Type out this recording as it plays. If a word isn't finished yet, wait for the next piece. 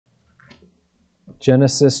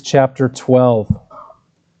Genesis chapter 12.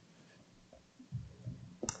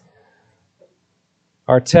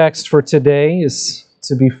 Our text for today is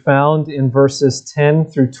to be found in verses 10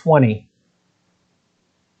 through 20.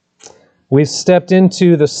 We've stepped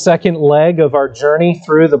into the second leg of our journey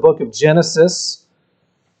through the book of Genesis.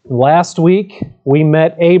 Last week, we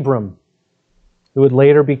met Abram, who would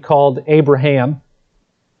later be called Abraham.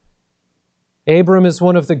 Abram is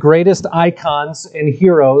one of the greatest icons and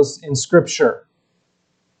heroes in Scripture.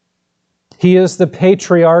 He is the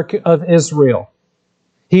patriarch of Israel.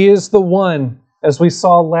 He is the one, as we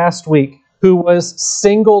saw last week, who was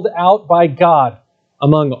singled out by God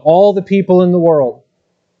among all the people in the world.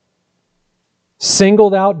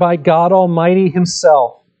 Singled out by God Almighty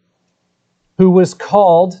Himself, who was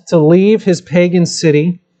called to leave his pagan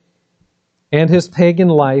city and his pagan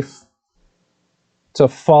life to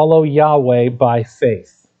follow Yahweh by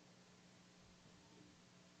faith.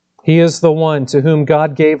 He is the one to whom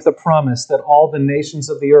God gave the promise that all the nations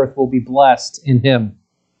of the earth will be blessed in him.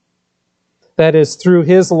 That is, through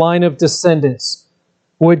his line of descendants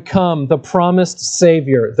would come the promised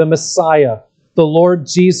Savior, the Messiah, the Lord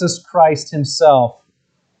Jesus Christ Himself.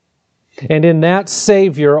 And in that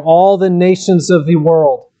Savior, all the nations of the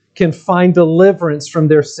world can find deliverance from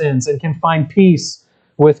their sins and can find peace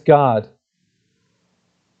with God.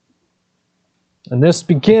 And this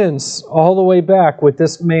begins all the way back with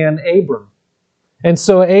this man, Abram. And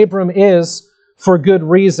so Abram is, for good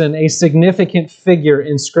reason, a significant figure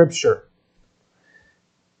in Scripture.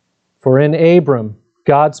 For in Abram,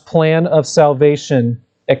 God's plan of salvation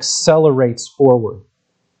accelerates forward.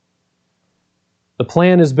 The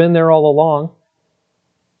plan has been there all along,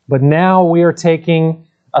 but now we are taking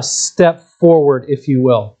a step forward, if you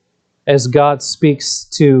will, as God speaks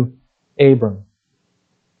to Abram.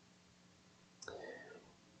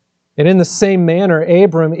 And in the same manner,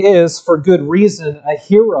 Abram is, for good reason, a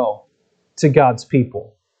hero to God's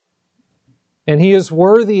people. And he is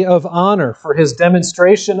worthy of honor for his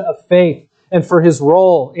demonstration of faith and for his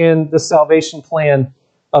role in the salvation plan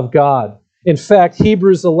of God. In fact,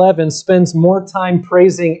 Hebrews 11 spends more time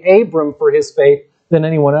praising Abram for his faith than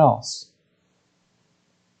anyone else.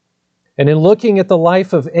 And in looking at the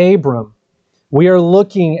life of Abram, we are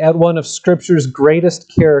looking at one of Scripture's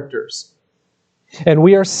greatest characters. And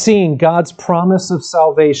we are seeing God's promise of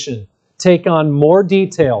salvation take on more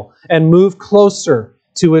detail and move closer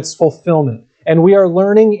to its fulfillment. And we are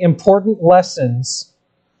learning important lessons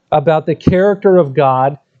about the character of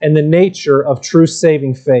God and the nature of true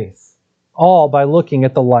saving faith, all by looking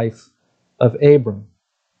at the life of Abram.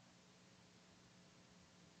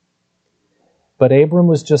 But Abram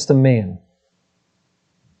was just a man.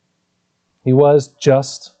 He was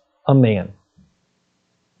just a man.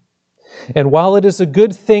 And while it is a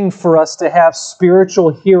good thing for us to have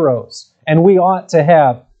spiritual heroes, and we ought to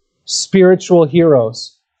have spiritual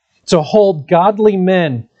heroes, to hold godly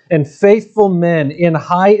men and faithful men in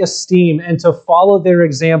high esteem and to follow their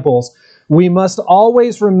examples, we must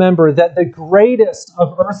always remember that the greatest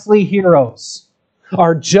of earthly heroes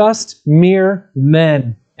are just mere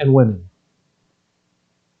men and women.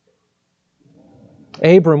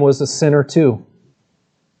 Abram was a sinner too.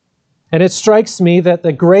 And it strikes me that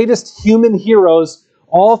the greatest human heroes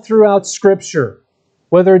all throughout Scripture,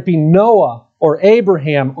 whether it be Noah or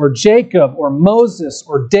Abraham or Jacob or Moses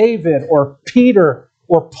or David or Peter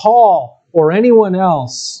or Paul or anyone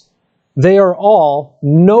else, they are all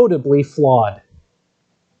notably flawed.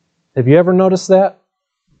 Have you ever noticed that?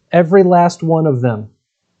 Every last one of them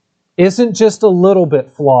isn't just a little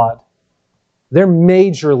bit flawed. They're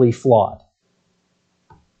majorly flawed.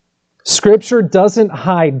 Scripture doesn't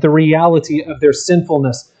hide the reality of their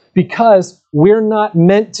sinfulness because we're not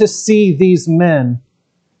meant to see these men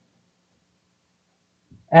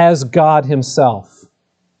as God Himself.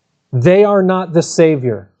 They are not the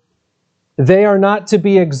Savior. They are not to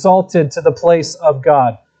be exalted to the place of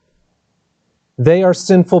God. They are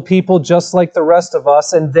sinful people just like the rest of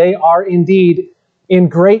us, and they are indeed in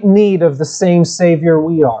great need of the same Savior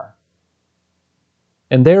we are.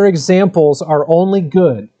 And their examples are only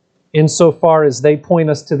good insofar as they point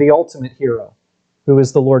us to the ultimate hero, who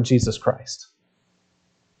is the Lord Jesus Christ.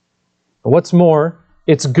 What's more,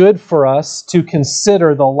 it's good for us to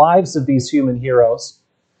consider the lives of these human heroes,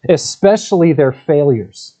 especially their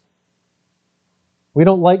failures. We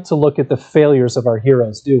don't like to look at the failures of our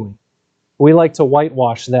heroes, do we? We like to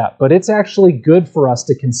whitewash that, but it's actually good for us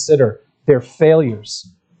to consider their failures.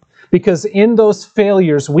 Because in those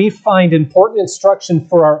failures, we find important instruction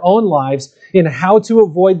for our own lives in how to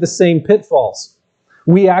avoid the same pitfalls.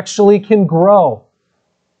 We actually can grow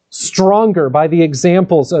stronger by the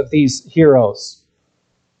examples of these heroes.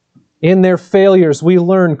 In their failures, we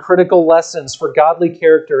learn critical lessons for godly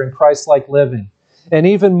character and Christ-like living. And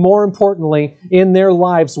even more importantly, in their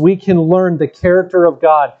lives, we can learn the character of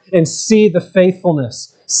God and see the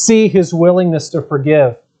faithfulness, see His willingness to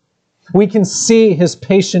forgive. We can see His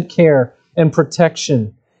patient care and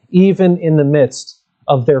protection, even in the midst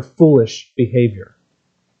of their foolish behavior.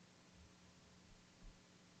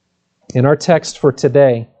 In our text for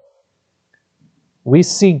today, we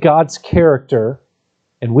see God's character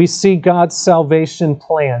and we see God's salvation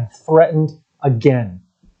plan threatened again.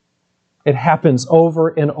 It happens over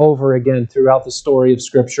and over again throughout the story of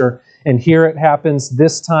Scripture. And here it happens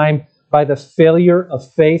this time by the failure of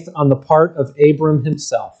faith on the part of Abram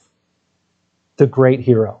himself, the great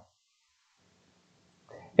hero.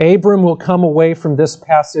 Abram will come away from this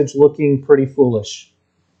passage looking pretty foolish.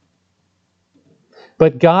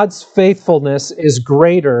 But God's faithfulness is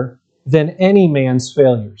greater than any man's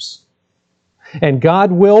failures. And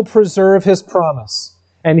God will preserve His promise.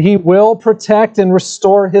 And He will protect and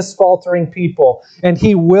restore His faltering people. And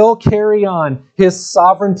He will carry on His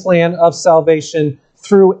sovereign plan of salvation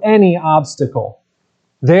through any obstacle.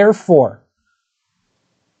 Therefore,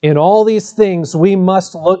 in all these things, we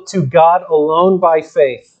must look to God alone by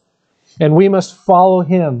faith. And we must follow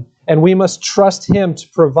Him. And we must trust Him to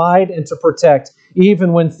provide and to protect,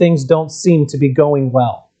 even when things don't seem to be going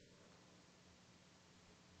well.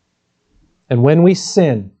 And when we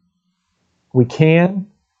sin, we can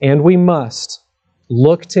and we must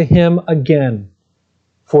look to Him again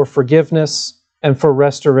for forgiveness and for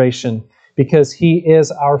restoration, because He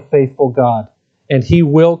is our faithful God, and He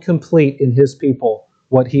will complete in His people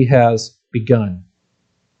what He has begun.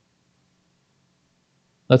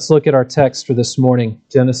 Let's look at our text for this morning,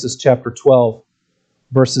 Genesis chapter 12,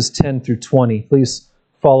 verses 10 through 20. Please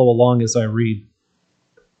follow along as I read.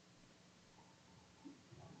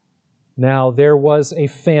 Now there was a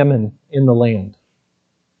famine in the land.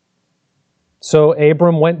 So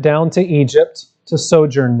Abram went down to Egypt to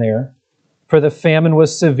sojourn there, for the famine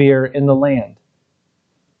was severe in the land.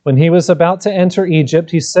 When he was about to enter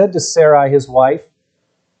Egypt, he said to Sarai his wife,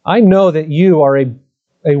 I know that you are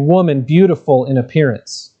a woman beautiful in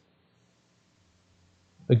appearance.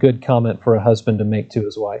 A good comment for a husband to make to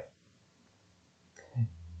his wife.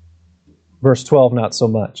 Verse 12, not so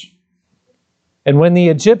much. And when the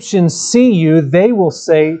Egyptians see you, they will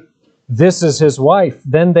say, this is his wife.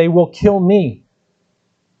 Then they will kill me.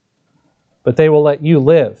 But they will let you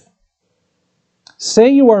live. Say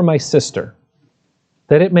you are my sister,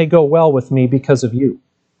 that it may go well with me because of you,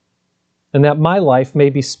 and that my life may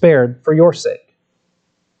be spared for your sake.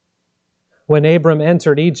 When Abram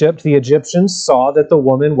entered Egypt, the Egyptians saw that the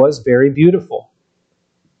woman was very beautiful.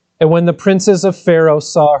 And when the princes of Pharaoh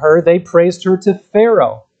saw her, they praised her to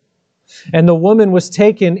Pharaoh. And the woman was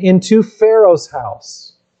taken into Pharaoh's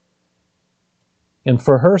house. And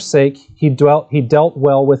for her sake, he dealt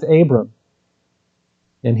well with Abram.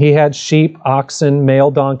 And he had sheep, oxen,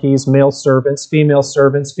 male donkeys, male servants,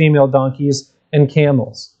 female donkeys, and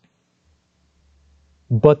camels.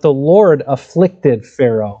 But the Lord afflicted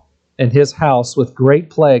Pharaoh and his house with great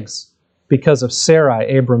plagues because of Sarai,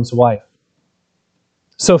 Abram's wife.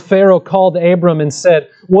 So Pharaoh called Abram and said,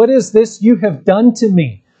 what is this you have done to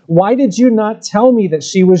me? Why did you not tell me that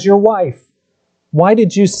she was your wife? Why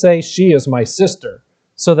did you say she is my sister,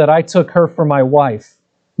 so that I took her for my wife?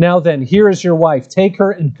 Now then, here is your wife. Take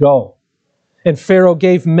her and go. And Pharaoh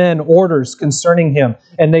gave men orders concerning him,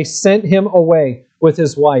 and they sent him away with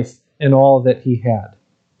his wife and all that he had.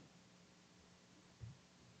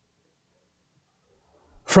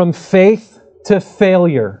 From faith to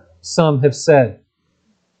failure, some have said,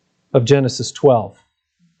 of Genesis 12.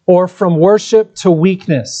 Or from worship to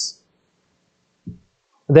weakness.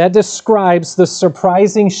 That describes the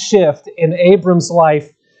surprising shift in Abram's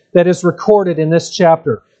life that is recorded in this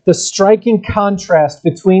chapter. The striking contrast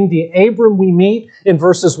between the Abram we meet in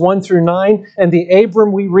verses 1 through 9 and the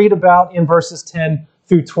Abram we read about in verses 10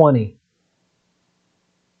 through 20.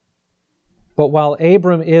 But while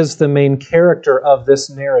Abram is the main character of this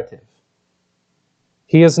narrative,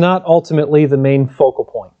 he is not ultimately the main focal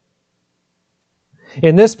point.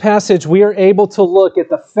 In this passage, we are able to look at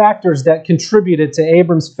the factors that contributed to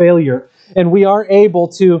Abram's failure, and we are able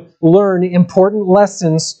to learn important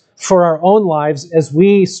lessons for our own lives as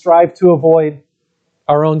we strive to avoid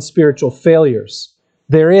our own spiritual failures.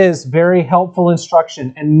 There is very helpful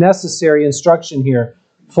instruction and necessary instruction here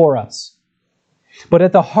for us. But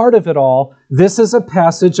at the heart of it all, this is a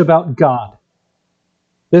passage about God.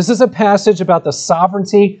 This is a passage about the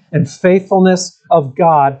sovereignty and faithfulness of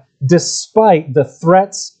God despite the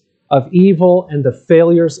threats of evil and the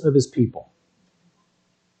failures of His people.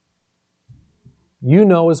 You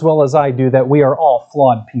know as well as I do that we are all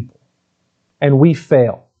flawed people, and we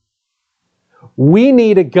fail. We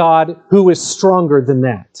need a God who is stronger than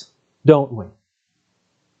that, don't we?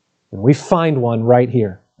 And we find one right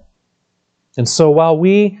here. And so while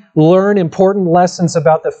we learn important lessons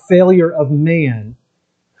about the failure of man,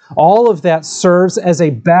 all of that serves as a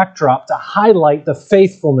backdrop to highlight the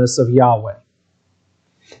faithfulness of Yahweh.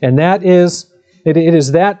 And it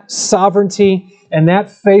is that sovereignty and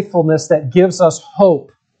that faithfulness that gives us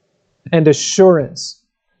hope and assurance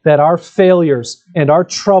that our failures and our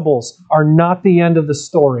troubles are not the end of the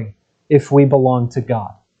story if we belong to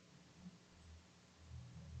God.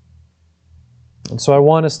 And so I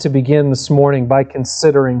want us to begin this morning by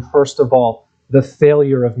considering, first of all, the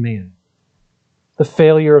failure of man. The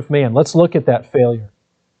failure of man. Let's look at that failure.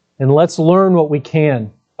 And let's learn what we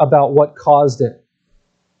can about what caused it.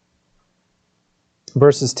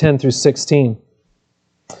 Verses 10 through 16.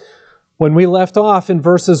 When we left off in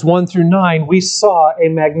verses 1 through 9, we saw a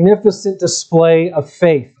magnificent display of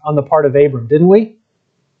faith on the part of Abram, didn't we?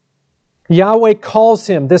 Yahweh calls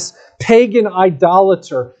him, this pagan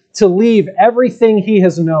idolater, to leave everything he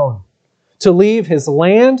has known, to leave his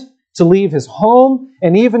land, to leave his home,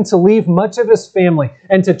 and even to leave much of his family,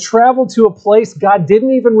 and to travel to a place God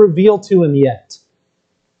didn't even reveal to him yet.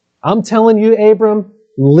 I'm telling you, Abram,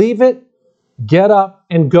 leave it, get up,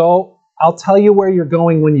 and go. I'll tell you where you're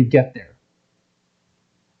going when you get there.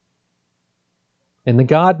 And the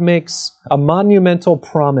God makes a monumental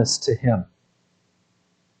promise to him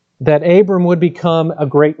that Abram would become a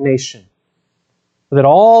great nation, that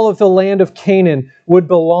all of the land of Canaan would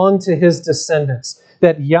belong to his descendants,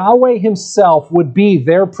 that Yahweh himself would be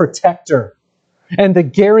their protector and the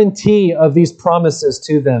guarantee of these promises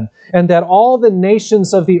to them, and that all the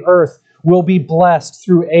nations of the earth will be blessed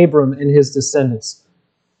through Abram and his descendants.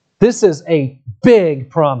 This is a big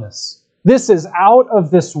promise. This is out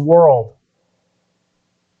of this world.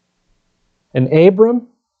 And Abram,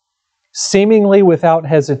 seemingly without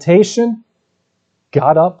hesitation,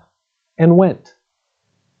 got up and went.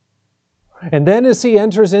 And then as he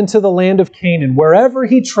enters into the land of Canaan, wherever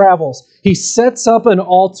he travels, he sets up an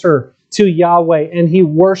altar to Yahweh and he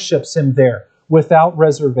worships him there without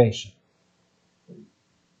reservation.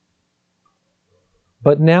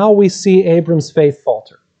 But now we see Abram's faith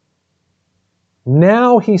falter.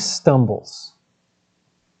 Now he stumbles.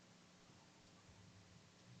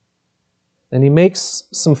 And he makes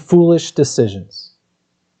some foolish decisions.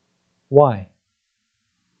 Why?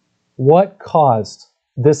 What caused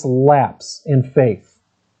this lapse in faith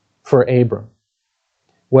for Abram?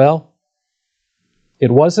 Well,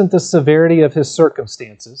 it wasn't the severity of his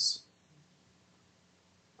circumstances.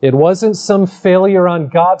 It wasn't some failure on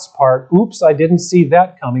God's part. Oops, I didn't see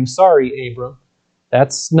that coming. Sorry, Abram.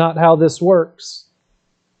 That's not how this works.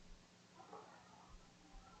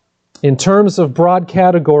 In terms of broad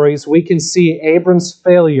categories, we can see Abram's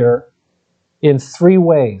failure in three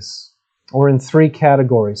ways, or in three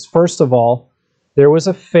categories. First of all, there was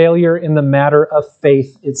a failure in the matter of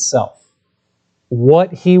faith itself,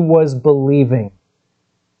 what he was believing.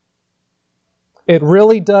 It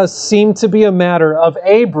really does seem to be a matter of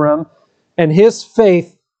Abram and his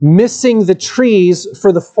faith missing the trees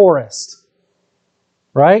for the forest,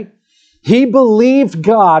 right? He believed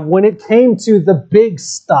God when it came to the big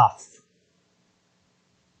stuff.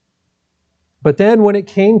 But then when it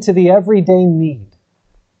came to the everyday need,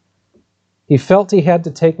 he felt he had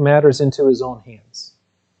to take matters into his own hands.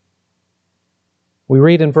 We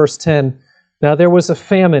read in verse 10, "Now there was a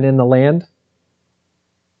famine in the land.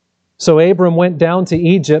 So Abram went down to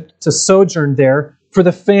Egypt to sojourn there, for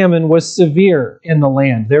the famine was severe in the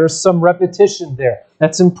land." There is some repetition there.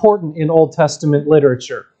 That's important in Old Testament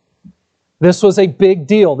literature. This was a big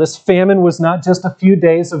deal. This famine was not just a few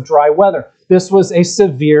days of dry weather. This was a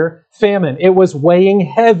severe famine. It was weighing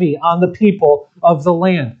heavy on the people of the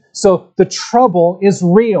land. So the trouble is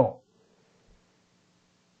real.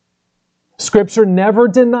 Scripture never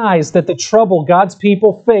denies that the trouble God's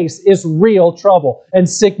people face is real trouble and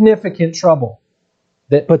significant trouble.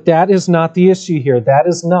 But that is not the issue here. That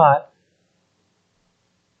is not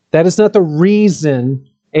the reason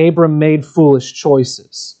Abram made foolish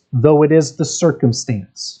choices, though it is the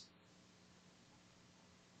circumstance.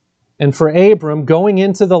 And for Abram, going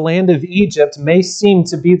into the land of Egypt may seem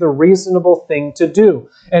to be the reasonable thing to do.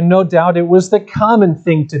 And no doubt it was the common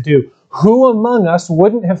thing to do. Who among us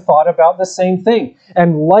wouldn't have thought about the same thing?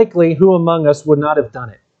 And likely, who among us would not have done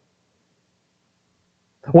it?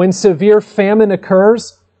 When severe famine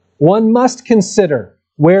occurs, one must consider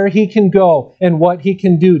where he can go and what he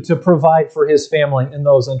can do to provide for his family and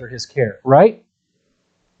those under his care, right?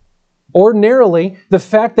 Ordinarily, the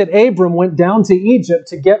fact that Abram went down to Egypt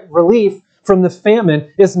to get relief from the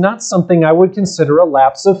famine is not something I would consider a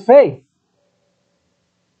lapse of faith.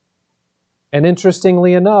 And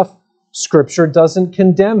interestingly enough, Scripture doesn't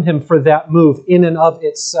condemn him for that move in and of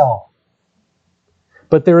itself.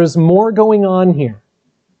 But there is more going on here.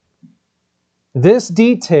 This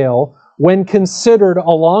detail, when considered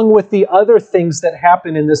along with the other things that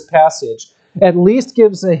happen in this passage, at least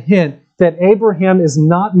gives a hint that Abraham is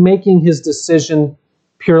not making his decision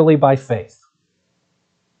purely by faith,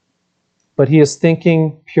 but he is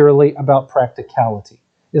thinking purely about practicality.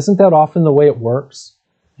 Isn't that often the way it works?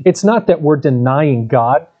 It's not that we're denying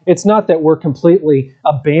God. It's not that we're completely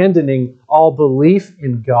abandoning all belief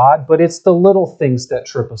in God, but it's the little things that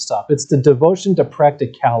trip us up. It's the devotion to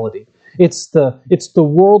practicality. It's the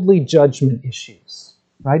worldly judgment issues,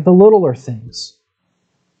 right? The littler things.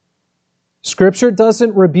 Scripture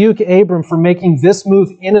doesn't rebuke Abram for making this move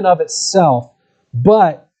in and of itself,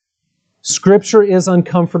 but Scripture is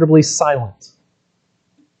uncomfortably silent.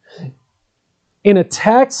 In a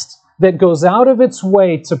text that goes out of its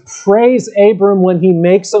way to praise Abram when he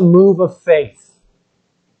makes a move of faith,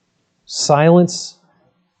 silence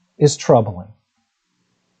is troubling.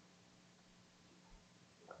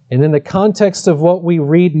 And in the context of what we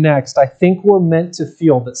read next, I think we're meant to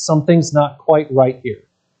feel that something's not quite right here.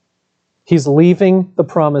 He's leaving the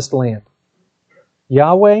promised land.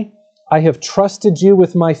 Yahweh, I have trusted you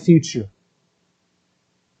with my future,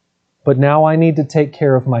 but now I need to take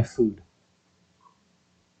care of my food.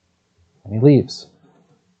 And he leaves.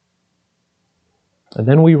 And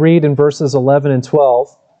then we read in verses 11 and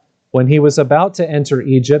 12, when he was about to enter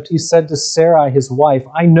Egypt, he said to Sarai, his wife,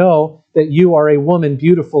 I know that you are a woman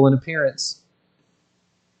beautiful in appearance.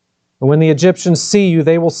 And when the Egyptians see you,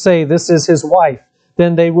 they will say, this is his wife.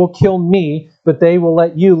 Then they will kill me, but they will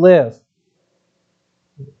let you live.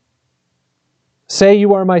 Say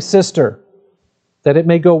you are my sister, that it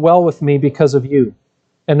may go well with me because of you,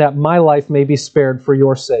 and that my life may be spared for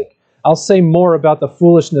your sake. I'll say more about the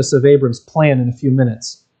foolishness of Abram's plan in a few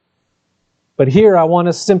minutes. But here I want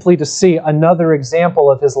us simply to see another example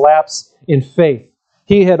of his lapse in faith.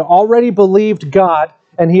 He had already believed God,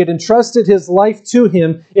 and he had entrusted his life to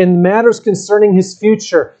him in matters concerning his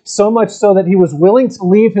future, so much so that he was willing to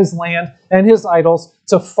leave his land and his idols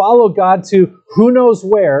to follow God to who knows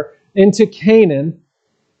where, into Canaan.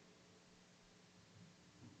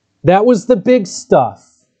 That was the big stuff.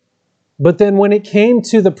 But then when it came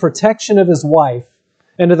to the protection of his wife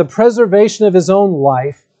and to the preservation of his own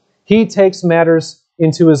life, he takes matters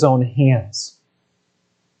into his own hands.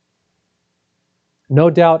 No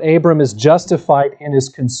doubt Abram is justified in his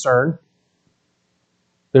concern.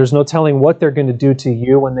 There's no telling what they're going to do to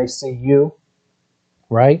you when they see you,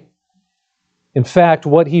 right? In fact,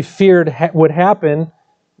 what he feared would happen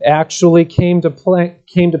actually came to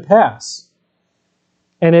pass.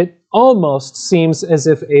 And it almost seems as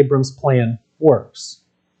if Abram's plan works.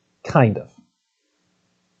 Kind of.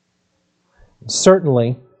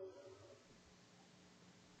 Certainly,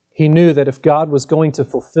 he knew that if God was going to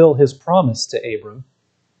fulfill his promise to Abram,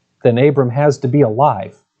 then Abram has to be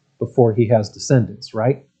alive before he has descendants,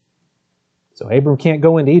 right? So Abram can't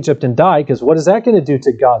go into Egypt and die, because what is that going to do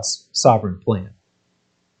to God's sovereign plan?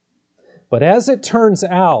 But as it turns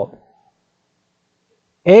out,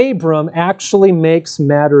 Abram actually makes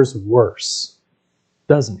matters worse,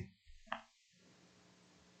 doesn't he?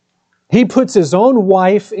 He puts his own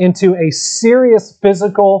wife into a serious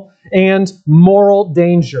physical and moral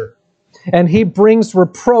danger. And he brings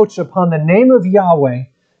reproach upon the name of Yahweh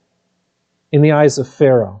in the eyes of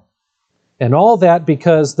Pharaoh. And all that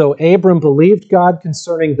because though Abram believed God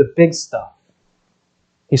concerning the big stuff,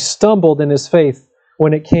 he stumbled in his faith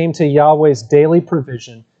when it came to Yahweh's daily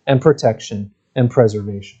provision and protection and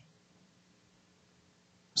preservation.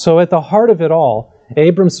 So at the heart of it all,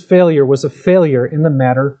 Abram's failure was a failure in the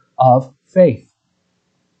matter of faith.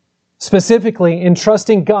 Specifically in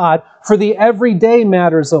trusting God for the everyday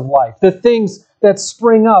matters of life, the things that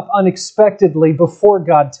spring up unexpectedly before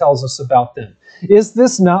God tells us about them. Is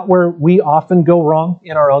this not where we often go wrong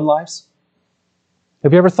in our own lives?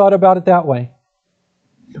 Have you ever thought about it that way?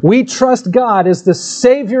 We trust God as the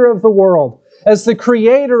Savior of the world, as the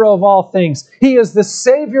Creator of all things. He is the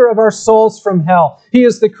Savior of our souls from hell. He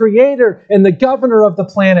is the Creator and the Governor of the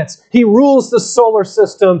planets. He rules the solar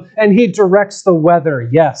system and He directs the weather,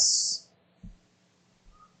 yes.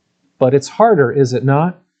 But it's harder, is it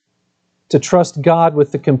not, to trust God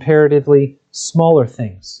with the comparatively smaller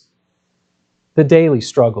things, the daily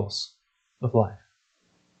struggles of life.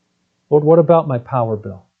 Lord, what about my power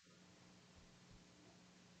bill?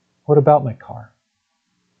 What about my car?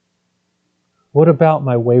 What about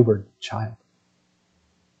my wayward child?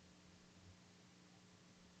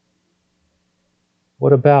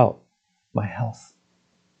 What about my health?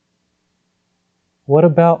 What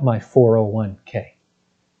about my 401k?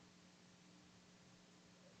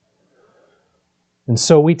 And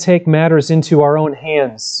so we take matters into our own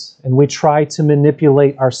hands and we try to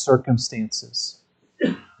manipulate our circumstances.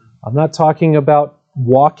 I'm not talking about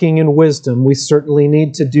walking in wisdom. We certainly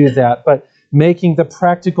need to do that. But making the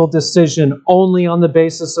practical decision only on the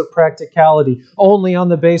basis of practicality, only on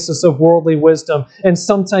the basis of worldly wisdom, and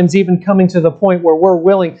sometimes even coming to the point where we're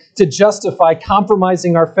willing to justify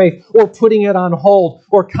compromising our faith or putting it on hold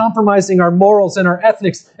or compromising our morals and our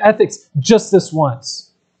ethics just this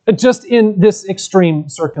once, just in this extreme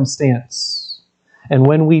circumstance. And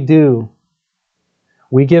when we do,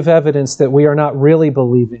 we give evidence that we are not really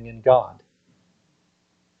believing in God.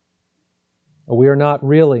 We are not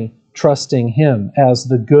really trusting Him as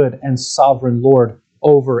the good and sovereign Lord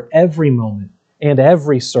over every moment and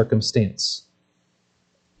every circumstance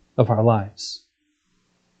of our lives.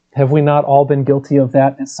 Have we not all been guilty of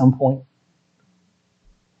that at some point?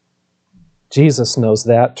 Jesus knows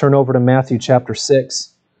that. Turn over to Matthew chapter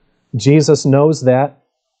 6. Jesus knows that.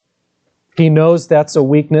 He knows that's a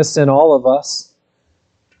weakness in all of us.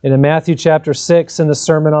 And in Matthew chapter 6, in the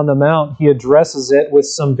Sermon on the Mount, He addresses it with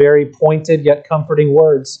some very pointed yet comforting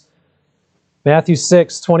words. Matthew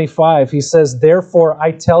 6:25, He says, "Therefore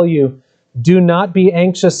I tell you, do not be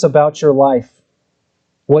anxious about your life,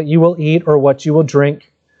 what you will eat or what you will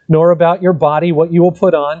drink, nor about your body, what you will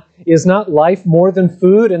put on. Is not life more than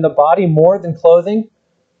food and the body more than clothing?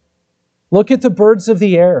 Look at the birds of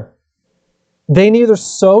the air. They neither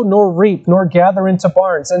sow nor reap nor gather into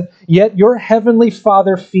barns, and yet your heavenly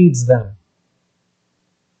Father feeds them.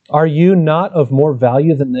 Are you not of more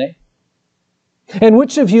value than they? And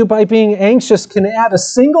which of you, by being anxious, can add a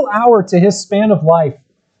single hour to his span of life?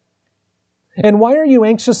 And why are you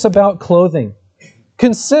anxious about clothing?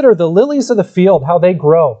 Consider the lilies of the field, how they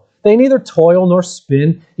grow. They neither toil nor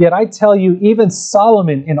spin, yet I tell you, even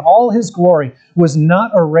Solomon in all his glory was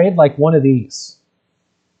not arrayed like one of these.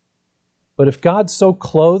 But if God so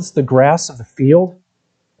clothes the grass of the field,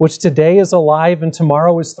 which today is alive and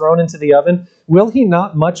tomorrow is thrown into the oven, will He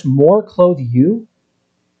not much more clothe you,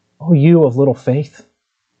 O you of little faith?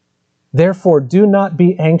 Therefore do not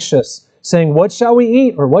be anxious, saying, what shall we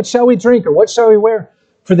eat, or what shall we drink, or what shall we wear?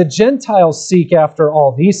 For the Gentiles seek after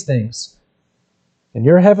all these things, and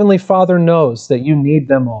your heavenly Father knows that you need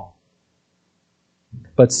them all.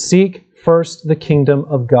 But seek first the kingdom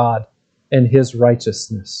of God and His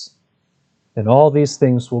righteousness, and all these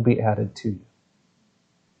things will be added to you."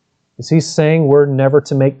 Is He saying we're never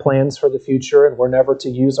to make plans for the future, and we're never to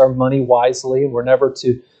use our money wisely, and we're never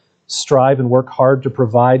to strive and work hard to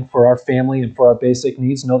provide for our family and for our basic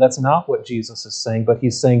needs? No, that's not what Jesus is saying, but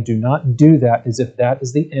He's saying do not do that as if that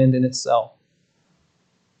is the end in itself.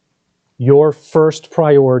 Your first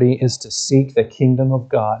priority is to seek the kingdom of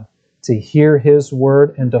God, to hear His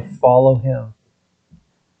word and to follow Him.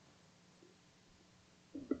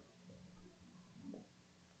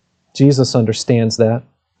 Jesus understands that.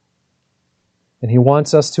 And He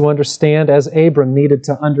wants us to understand, as Abram needed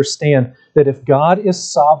to understand, that if God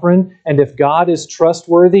is sovereign and if God is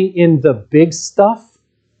trustworthy in the big stuff,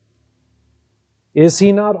 is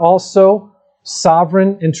He not also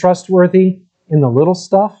sovereign and trustworthy in the little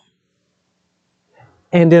stuff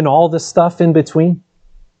and in all the stuff in between?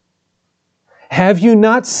 Have you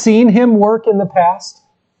not seen Him work in the past?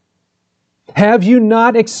 Have you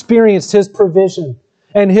not experienced His provision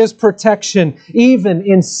and His protection, even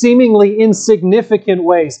in seemingly insignificant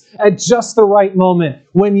ways, at just the right moment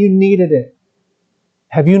when you needed it?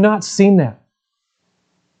 Have you not seen that?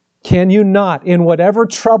 Can you not, in whatever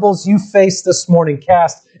troubles you face this morning,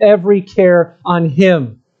 cast every care on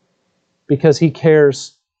Him because He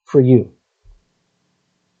cares for you?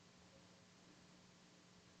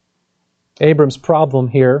 Abram's problem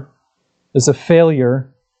here is a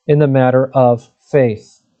failure in the matter of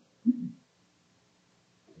faith.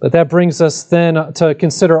 But that brings us then to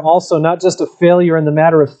consider also not just a failure in the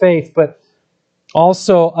matter of faith, but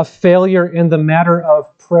also a failure in the matter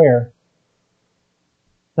of prayer.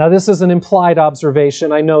 Now, this is an implied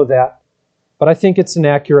observation, I know that, but I think it's an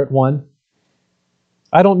accurate one.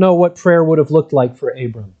 I don't know what prayer would have looked like for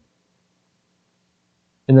Abram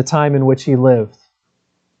in the time in which he lived.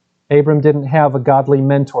 Abram didn't have a godly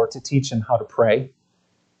mentor to teach him how to pray.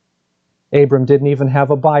 Abram didn't even have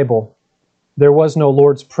a Bible. There was no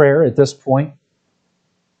Lord's Prayer at this point.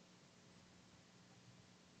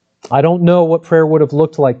 I don't know what prayer would have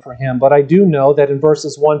looked like for him, but I do know that in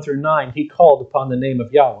verses 1 through 9, he called upon the name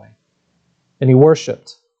of Yahweh, and he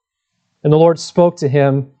worshiped. And the Lord spoke to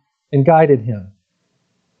him and guided him.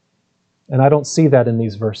 And I don't see that in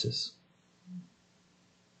these verses.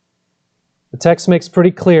 The text makes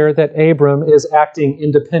pretty clear that Abram is acting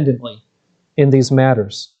independently in these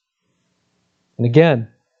matters. And again,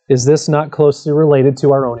 is this not closely related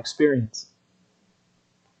to our own experience?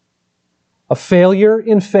 A failure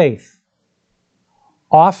in faith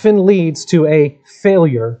often leads to a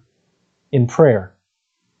failure in prayer.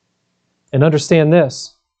 And understand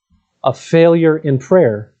this, a failure in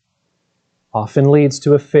prayer often leads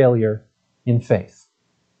to a failure in faith.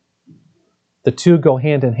 The two go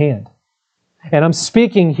hand in hand. And I'm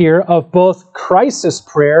speaking here of both crisis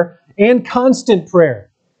prayer and constant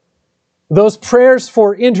prayer. Those prayers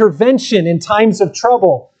for intervention in times of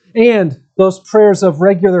trouble and those prayers of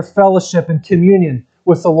regular fellowship and communion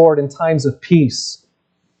with the Lord in times of peace.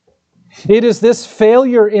 It is this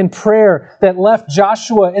failure in prayer that left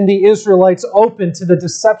Joshua and the Israelites open to the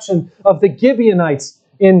deception of the Gibeonites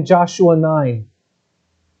in Joshua 9.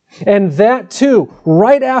 And that too,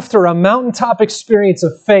 right after a mountaintop experience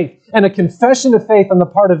of faith and a confession of faith on the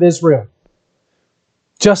part of Israel.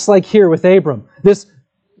 Just like here with Abram, this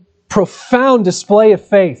profound display of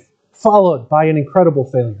faith followed by an incredible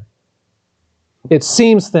failure. It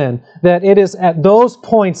seems then that it is at those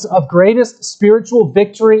points of greatest spiritual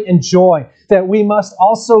victory and joy that we must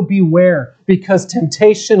also beware, because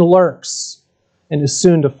temptation lurks and is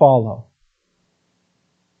soon to follow.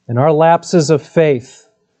 And our lapses of faith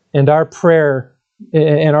and our prayer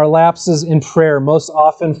and our lapses in prayer most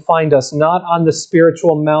often find us not on the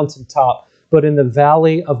spiritual mountaintop, but in the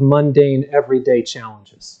valley of mundane everyday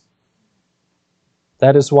challenges.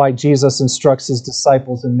 That is why Jesus instructs his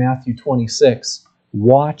disciples in Matthew 26,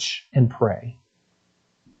 watch and pray,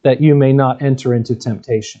 that you may not enter into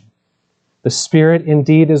temptation. The spirit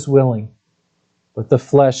indeed is willing, but the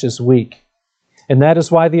flesh is weak. And that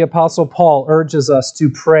is why the Apostle Paul urges us to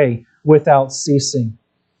pray without ceasing.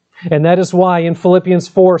 And that is why in Philippians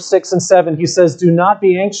 4, 6, and 7, he says, do not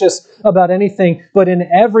be anxious about anything, but in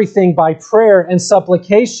everything by prayer and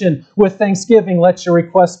supplication with thanksgiving, let your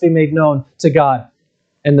requests be made known to God.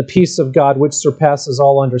 And the peace of God, which surpasses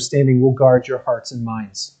all understanding, will guard your hearts and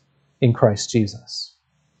minds in Christ Jesus.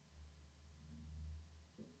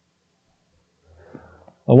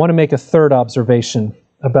 I want to make a third observation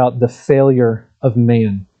about the failure of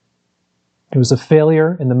man. It was a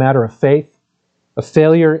failure in the matter of faith, a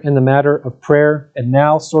failure in the matter of prayer, and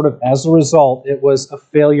now, sort of as a result, it was a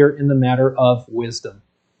failure in the matter of wisdom.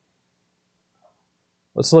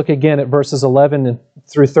 Let's look again at verses 11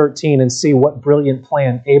 through 13 and see what brilliant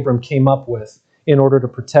plan Abram came up with in order to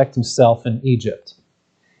protect himself in Egypt.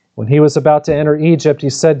 When he was about to enter Egypt, he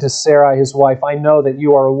said to Sarai, his wife, I know that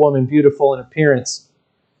you are a woman beautiful in appearance.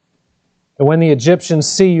 And when the Egyptians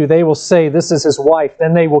see you, they will say, this is his wife.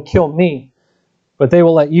 Then they will kill me, but they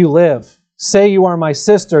will let you live. Say you are my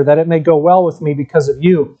sister, that it may go well with me because of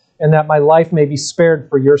you, and that my life may be spared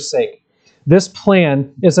for your sake. This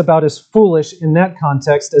plan is about as foolish in that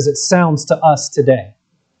context as it sounds to us today.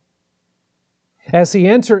 As he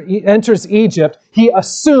enters Egypt, he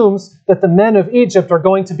assumes that the men of Egypt are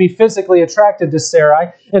going to be physically attracted to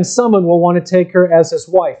Sarai, and someone will want to take her as his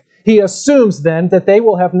wife. He assumes then that they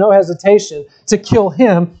will have no hesitation to kill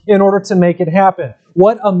him in order to make it happen.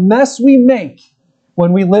 What a mess we make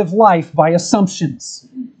when we live life by assumptions.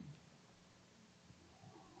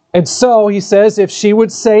 And so he says, if she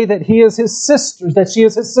would say that she is his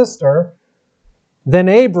sister, then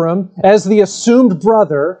Abram, as the assumed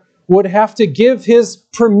brother, would have to give his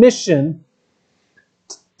permission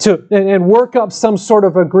to and work up some sort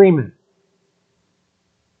of agreement.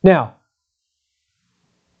 Now,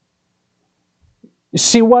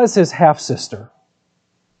 she was his half-sister,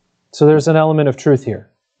 so there's an element of truth here.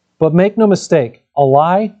 But make no mistake, a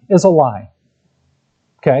lie is a lie.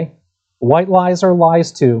 Okay? White lies are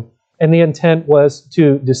lies too, and the intent was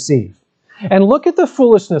to deceive. And look at the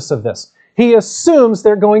foolishness of this. He assumes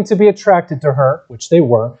they're going to be attracted to her, which they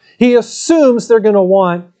were. He assumes they're going to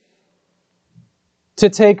want to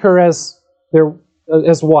take her as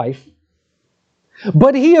wife.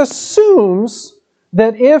 But he assumes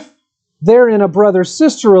that if they're in a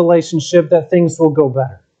brother-sister relationship, that things will go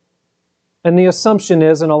better. And the assumption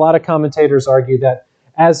is, and a lot of commentators argue that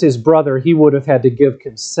as his brother, he would have had to give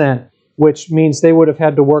consent, which means they would have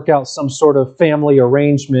had to work out some sort of family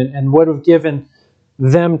arrangement and would have given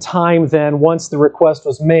them time then, once the request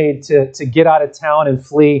was made, to get out of town and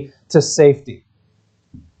flee to safety.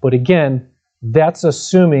 But again, that's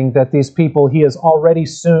assuming that these people he has already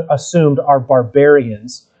assumed are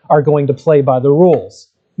barbarians are going to play by the rules.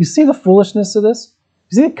 You see the foolishness of this?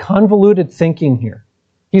 You see the convoluted thinking here?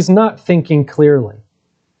 He's not thinking clearly.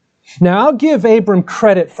 Now, I'll give Abram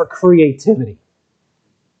credit for creativity.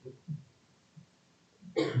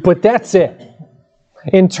 But that's it.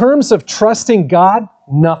 In terms of trusting God,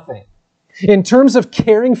 nothing. In terms of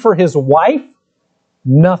caring for his wife,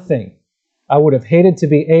 nothing. I would have hated to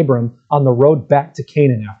be Abram on the road back to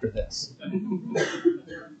Canaan after this.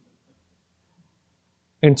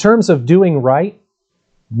 In terms of doing right,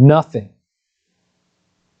 nothing.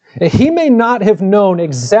 He may not have known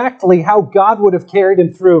exactly how God would have carried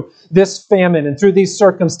him through this famine and through these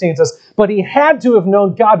circumstances, but he had to have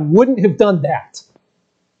known God wouldn't have done that.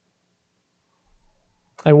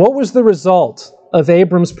 And what was the result of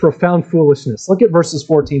Abram's profound foolishness? Look at verses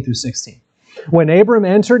 14 through 16. When Abram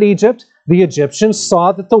entered Egypt, the Egyptians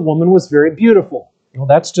saw that the woman was very beautiful. Well,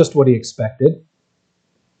 that's just what he expected.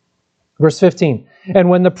 Verse 15. And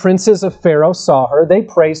when the princes of Pharaoh saw her, they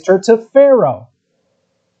praised her to Pharaoh.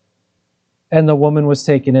 And the woman was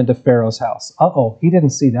taken into Pharaoh's house. He didn't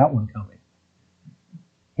see that one coming.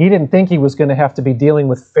 He didn't think he was going to have to be dealing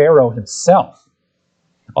with Pharaoh himself.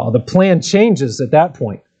 The plan changes at that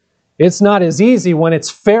point. It's not as easy when it's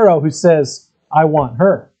Pharaoh who says, I want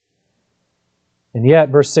her. And yet,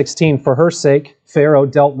 verse 16, for her sake, Pharaoh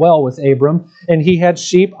dealt well with Abram, and he had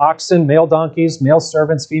sheep, oxen, male donkeys, male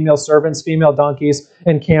servants, female donkeys,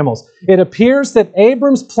 and camels. It appears that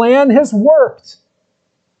Abram's plan has worked.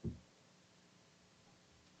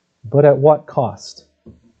 But at what cost?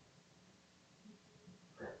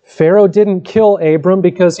 Pharaoh didn't kill Abram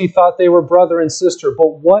because he thought they were brother and sister,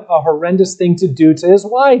 but what a horrendous thing to do to his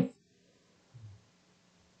wife.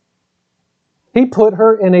 He put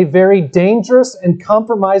her in a very dangerous and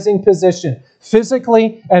compromising position,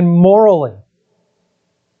 physically and morally.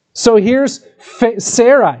 So here's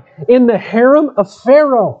Sarai in the harem of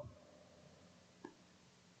Pharaoh.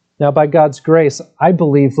 Now, by God's grace, I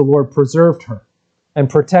believe the Lord preserved her and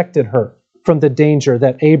protected her from the danger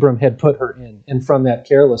that Abram had put her in and from that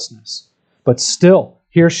carelessness. But still,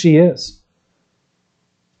 here she is.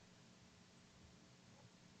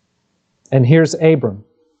 And here's Abram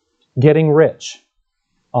getting rich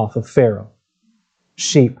off of Pharaoh.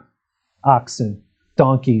 Sheep, oxen,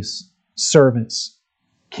 donkeys, servants,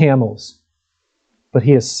 camels. But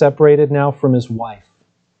he is separated now from his wife,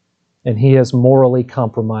 and he has morally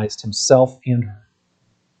compromised himself and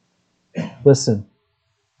her. Listen,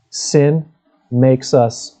 sin makes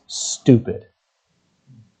us stupid.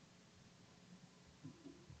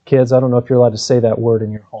 Kids, I don't know if you're allowed to say that word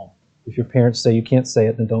in your home. If your parents say you can't say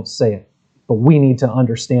it, then don't say it. But we need to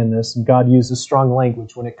understand this, and God uses strong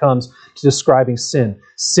language when it comes to describing sin.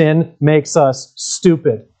 Sin makes us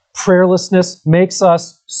stupid. Prayerlessness makes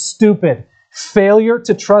us stupid. Failure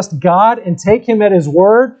to trust God and take Him at His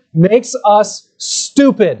word makes us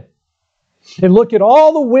stupid. And look at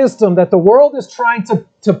all the wisdom that the world is trying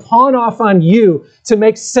to pawn off on you to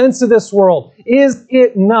make sense of this world. Is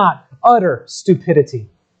it not utter stupidity?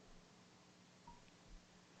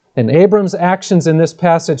 And Abram's actions in this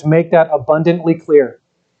passage make that abundantly clear.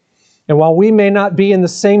 And while we may not be in the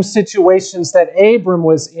same situations that Abram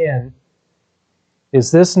was in,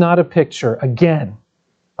 is this not a picture, again,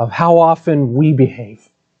 of how often we behave?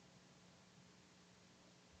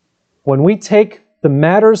 When we take the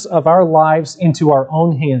matters of our lives into our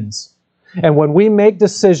own hands, and when we make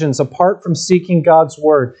decisions apart from seeking God's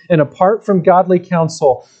word and apart from godly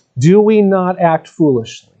counsel, do we not act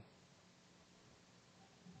foolishly?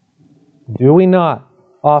 Do we not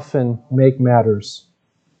often make matters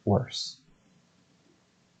worse?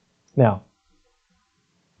 Now,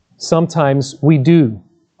 sometimes we do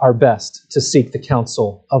our best to seek the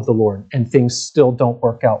counsel of the Lord, and things still don't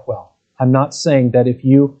work out well. I'm not saying that if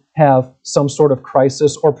you have some sort of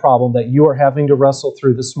crisis or problem that you are having to wrestle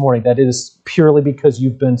through this morning, that it is purely because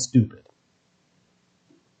you've been stupid.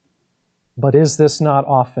 But is this not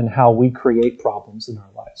often how we create problems in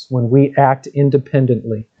our lives, when we act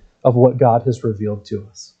independently of what God has revealed to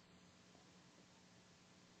us?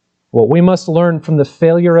 What we must learn from the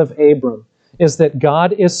failure of Abram is that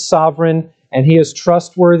God is sovereign and He is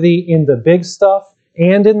trustworthy in the big stuff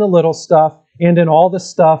and in the little stuff and in all the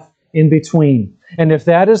stuff in between. And if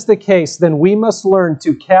that is the case, then we must learn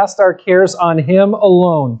to cast our cares on Him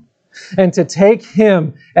alone and to take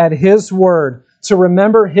Him at His word, to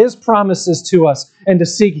remember His promises to us, and to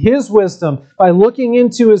seek His wisdom by looking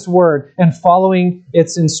into His word and following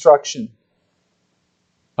its instruction.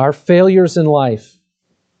 Our failures in life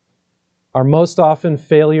are most often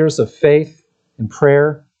failures of faith and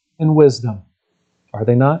prayer and wisdom, are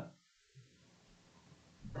they not?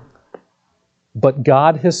 But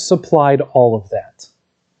God has supplied all of that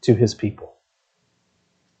to His people.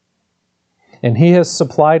 And He has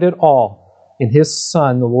supplied it all in His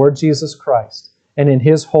Son, the Lord Jesus Christ. and in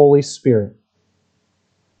His Holy Spirit.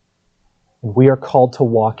 And we are called to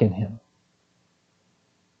walk in Him.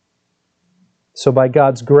 So by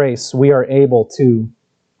God's grace, we are able to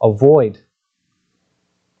avoid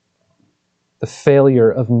the failure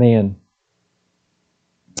of man.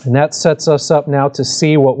 And that sets us up now to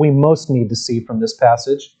see what we most need to see from this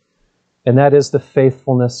passage, and that is the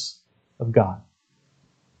faithfulness of God.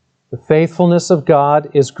 The faithfulness of God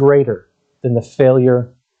is greater than the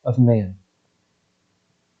failure of man.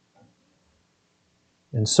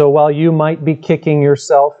 And so while you might be kicking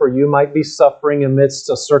yourself or you might be suffering amidst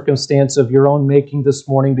a circumstance of your own making this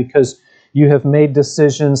morning because you have made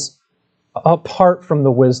decisions apart from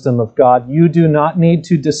the wisdom of God, you do not need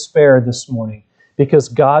to despair this morning because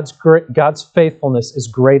God's faithfulness is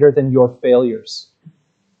greater than your failures.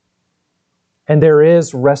 And there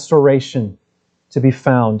is restoration to be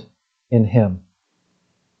found in Him.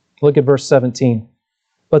 Look at verse 17.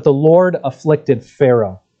 But the Lord afflicted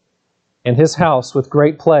Pharaoh and his house with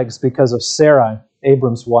great plagues because of Sarai,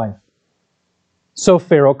 Abram's wife. So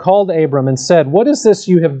Pharaoh called Abram and said, "What is this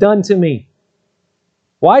you have done to me?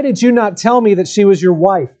 Why did you not tell me that she was your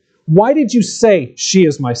wife? Why did you say, 'She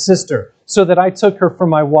is my sister,' so that I took her for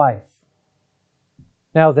my wife?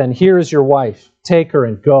 Now then, here is your wife. Take her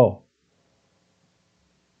and go."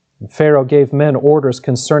 And Pharaoh gave men orders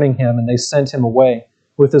concerning him, and they sent him away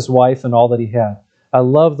with his wife and all that he had. I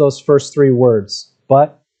love those first three words.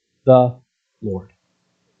 But the Lord.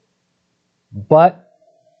 But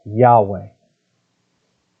Yahweh.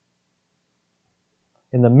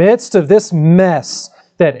 In the midst of this mess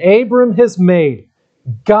that Abram has made,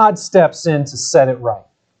 God steps in to set it right.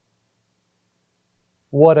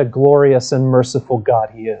 What a glorious and merciful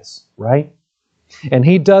God He is, right? And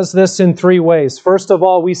He does this in three ways. First of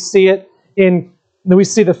all, we see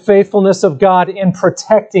the faithfulness of God in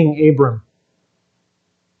protecting Abram.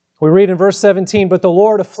 We read in verse 17, "But the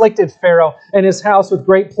Lord afflicted Pharaoh and his house with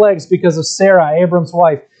great plagues because of Sarai, Abram's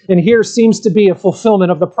wife." And here seems to be a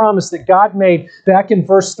fulfillment of the promise that God made back in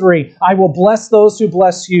verse 3. "I will bless those who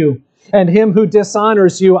bless you, and him who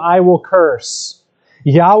dishonors you I will curse."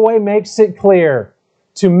 Yahweh makes it clear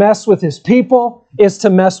to mess with His people is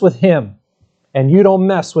to mess with Him. And you don't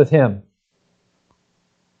mess with Him.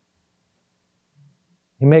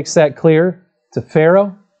 He makes that clear to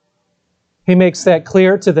Pharaoh. He makes that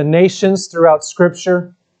clear to the nations throughout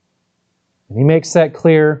Scripture. And He makes that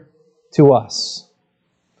clear to us.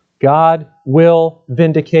 God will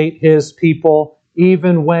vindicate His people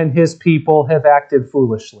even when His people have acted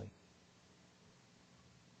foolishly.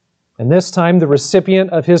 And this time the recipient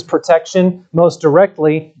of His protection most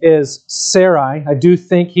directly is Sarai. I do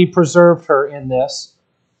think He preserved her in this.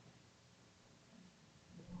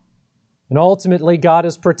 And ultimately God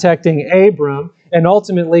is protecting Abram, and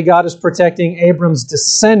ultimately God is protecting Abram's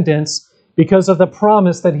descendants because of the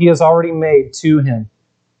promise that He has already made to him.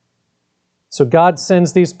 So God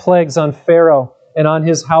sends these plagues on Pharaoh and on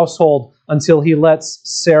his household until He lets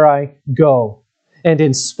Sarai go. And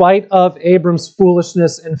in spite of Abram's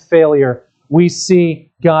foolishness and failure, we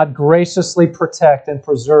see God graciously protect and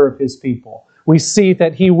preserve His people. We see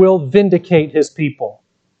that He will vindicate His people.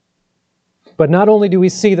 But not only do we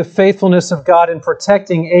see the faithfulness of God in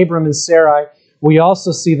protecting Abram and Sarai, we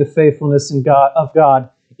also see the faithfulness of God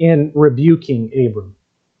in rebuking Abram.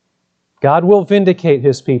 God will vindicate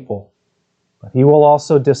His people, but He will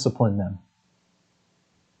also discipline them.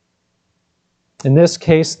 In this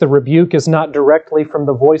case, the rebuke is not directly from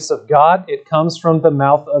the voice of God. It comes from the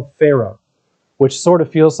mouth of Pharaoh, which sort of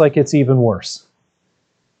feels like it's even worse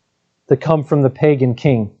to come from the pagan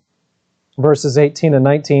king. Verses 18 and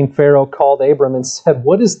 19, Pharaoh called Abram and said,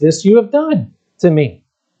 "What is this you have done to me?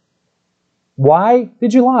 Why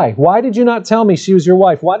did you lie? Why did you not tell me she was your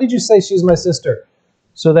wife? Why did you say she's my sister,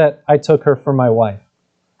 so that I took her for my wife?"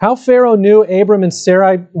 How Pharaoh knew Abram and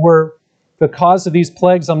Sarai were the cause of these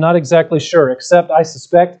plagues, I'm not exactly sure, except I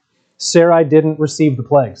suspect Sarai didn't receive the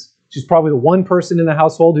plagues. She's probably the one person in the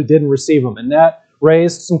household who didn't receive them, and that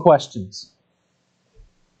raised some questions,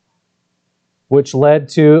 which led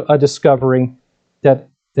to a discovery that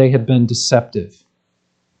they had been deceptive.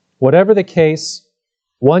 Whatever the case,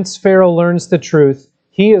 once Pharaoh learns the truth,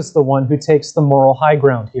 he is the one who takes the moral high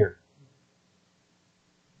ground here.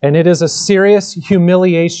 And it is a serious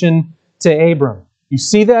humiliation to Abram. You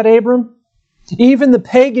see that, Abram? Even the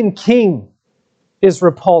pagan king is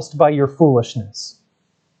repulsed by your foolishness.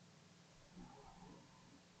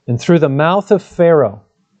 And through the mouth of Pharaoh,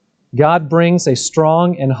 God brings a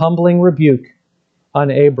strong and humbling rebuke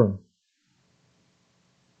on Abram.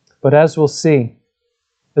 But as we'll see,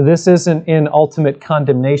 this isn't in ultimate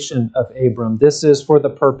condemnation of Abram. This is for the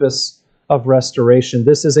purpose of restoration.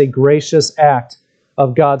 This is a gracious act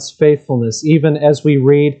of God's faithfulness, even as we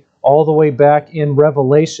read all the way back in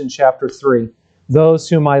Revelation chapter 3. Those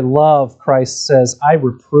whom I love, Christ says, I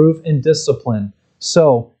reprove and discipline.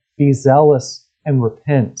 So be zealous and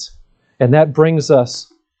repent. And that brings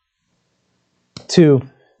us to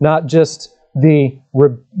not just the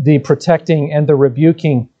protecting and the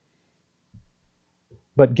rebuking,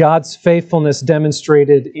 but God's faithfulness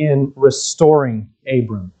demonstrated in restoring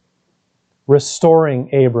Abram.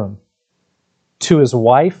 Restoring Abram to his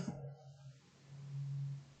wife,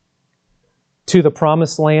 to the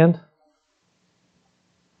promised land,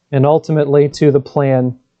 and ultimately to the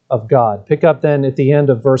plan of God. Pick up then at the end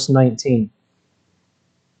of verse 19.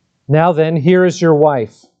 Now then, here is your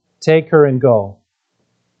wife. Take her and go.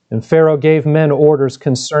 And Pharaoh gave men orders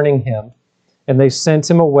concerning him, and they sent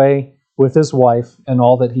him away with his wife and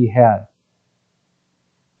all that he had.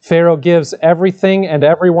 Pharaoh gives everything and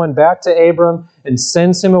everyone back to Abram and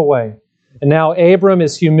sends him away. And now Abram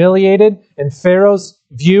is humiliated, and Pharaoh's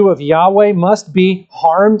view of Yahweh must be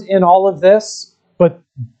harmed in all of this. But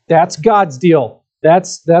that's God's deal.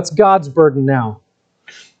 That's God's burden now.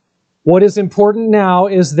 What is important now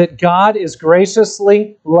is that God is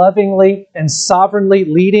graciously, lovingly, and sovereignly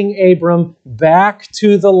leading Abram back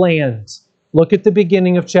to the land. Look at the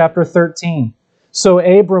beginning of chapter 13. So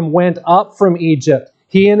Abram went up from Egypt,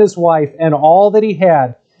 he and his wife, and all that he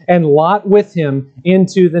had, and Lot with him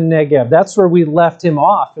into the Negev. That's where we left him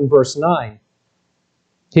off in verse 9.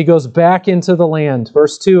 He goes back into the land.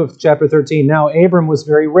 Verse 2 of chapter 13. Now Abram was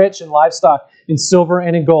very rich in livestock, in silver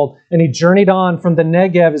and in gold, and he journeyed on from the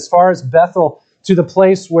Negev as far as Bethel to the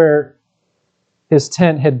place where his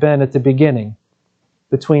tent had been at the beginning,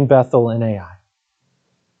 between Bethel and Ai.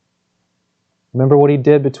 Remember what he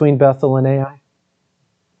did between Bethel and Ai?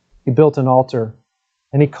 He built an altar,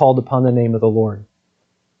 and he called upon the name of the Lord.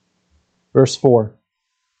 Verse 4.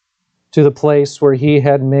 To the place where he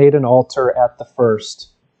had made an altar at the first.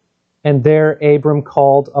 And there Abram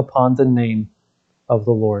called upon the name of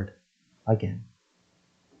the Lord again.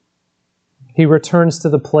 He returns to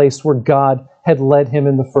the place where God had led him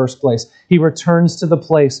in the first place. He returns to the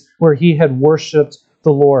place where he had worshipped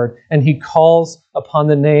the Lord, and he calls upon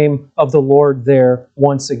the name of the Lord there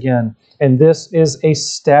once again. And this is a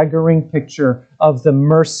staggering picture of the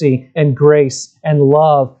mercy and grace and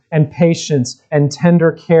love and patience and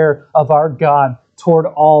tender care of our God toward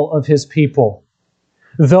all of his people.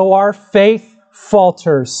 Though our faith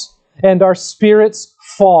falters and our spirits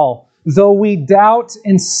fall, though we doubt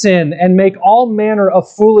and sin and make all manner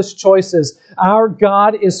of foolish choices, our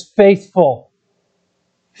God is faithful.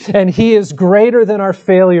 And he is greater than our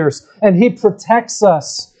failures, and he protects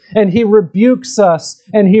us, and he rebukes us,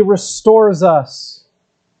 and he restores us.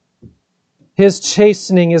 His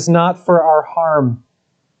chastening is not for our harm,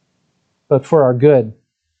 but for our good,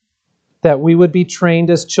 that we would be trained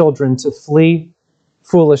as children to flee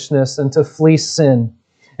foolishness and to flee sin,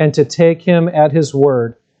 and to take him at his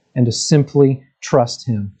word and to simply trust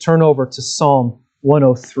him. Turn over to Psalm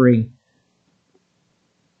 103.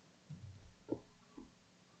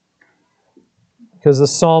 Because the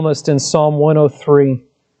psalmist in Psalm 103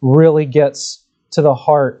 really gets to the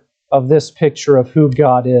heart of this picture of who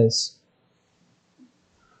God is.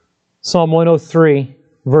 Psalm 103,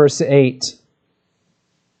 verse 8.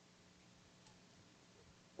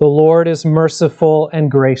 The Lord is merciful and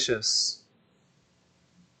gracious.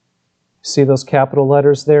 See those capital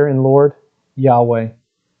letters there in Lord? Yahweh.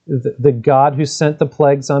 The God who sent the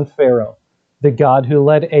plagues on Pharaoh, the God who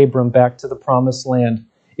led Abram back to the promised land,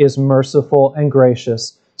 is merciful and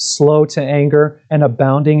gracious, slow to anger and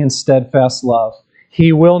abounding in steadfast love.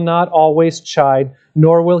 He will not always chide,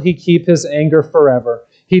 nor will he keep his anger forever.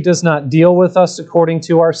 He does not deal with us according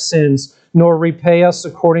to our sins, nor repay us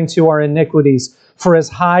according to our iniquities. For as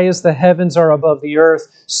high as the heavens are above the earth,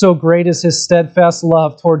 so great is his steadfast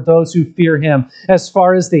love toward those who fear him. As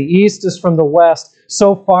far as the east is from the west,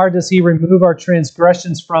 so far does he remove our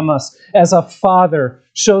transgressions from us. As a father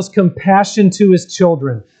shows compassion to his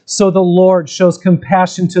children, so the Lord shows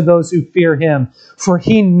compassion to those who fear him. For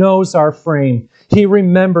he knows our frame. He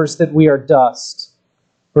remembers that we are dust.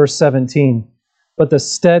 Verse 17. But the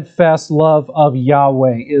steadfast love of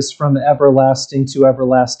Yahweh is from everlasting to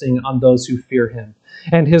everlasting on those who fear him,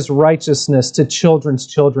 and his righteousness to children's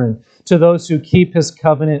children, to those who keep his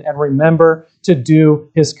covenant and remember to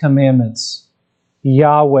do his commandments.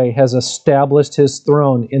 Yahweh has established his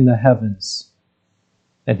throne in the heavens,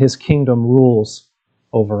 and his kingdom rules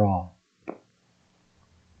over all.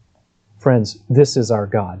 Friends, this is our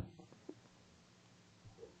God.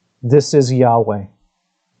 This is Yahweh.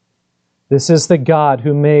 This is the God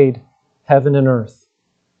who made heaven and earth,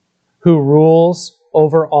 who rules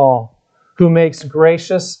over all, who makes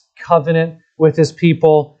gracious covenant with his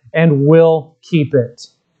people and will keep it.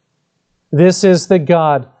 This is the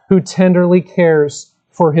God who tenderly cares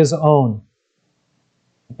for his own.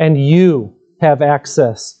 And you have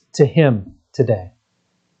access to him today.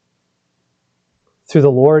 Through the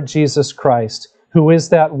Lord Jesus Christ, who is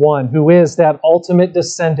that one, who is that ultimate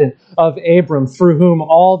descendant of Abram, through whom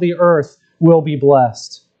all the earth will be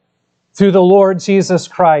blessed. Through the Lord Jesus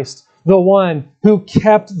Christ, the one who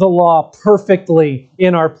kept the law perfectly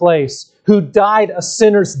in our place, who died a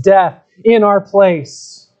sinner's death in our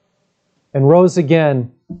place, and rose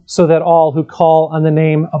again so that all who call on the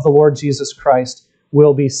name of the Lord Jesus Christ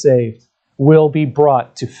will be saved, will be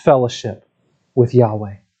brought to fellowship with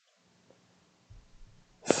Yahweh.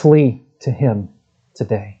 Flee to him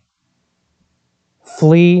today.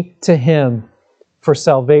 Flee to him for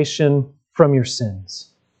salvation from your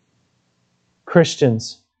sins.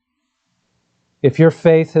 Christians, if your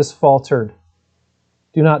faith has faltered,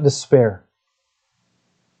 do not despair,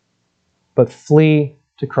 but flee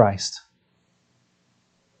to Christ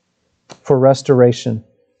for restoration.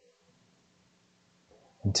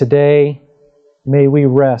 And today, may we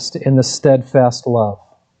rest in the steadfast love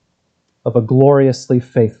of a gloriously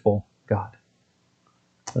faithful God.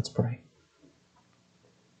 Let's pray.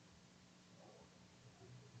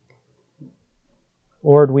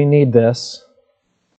 Lord, we need this.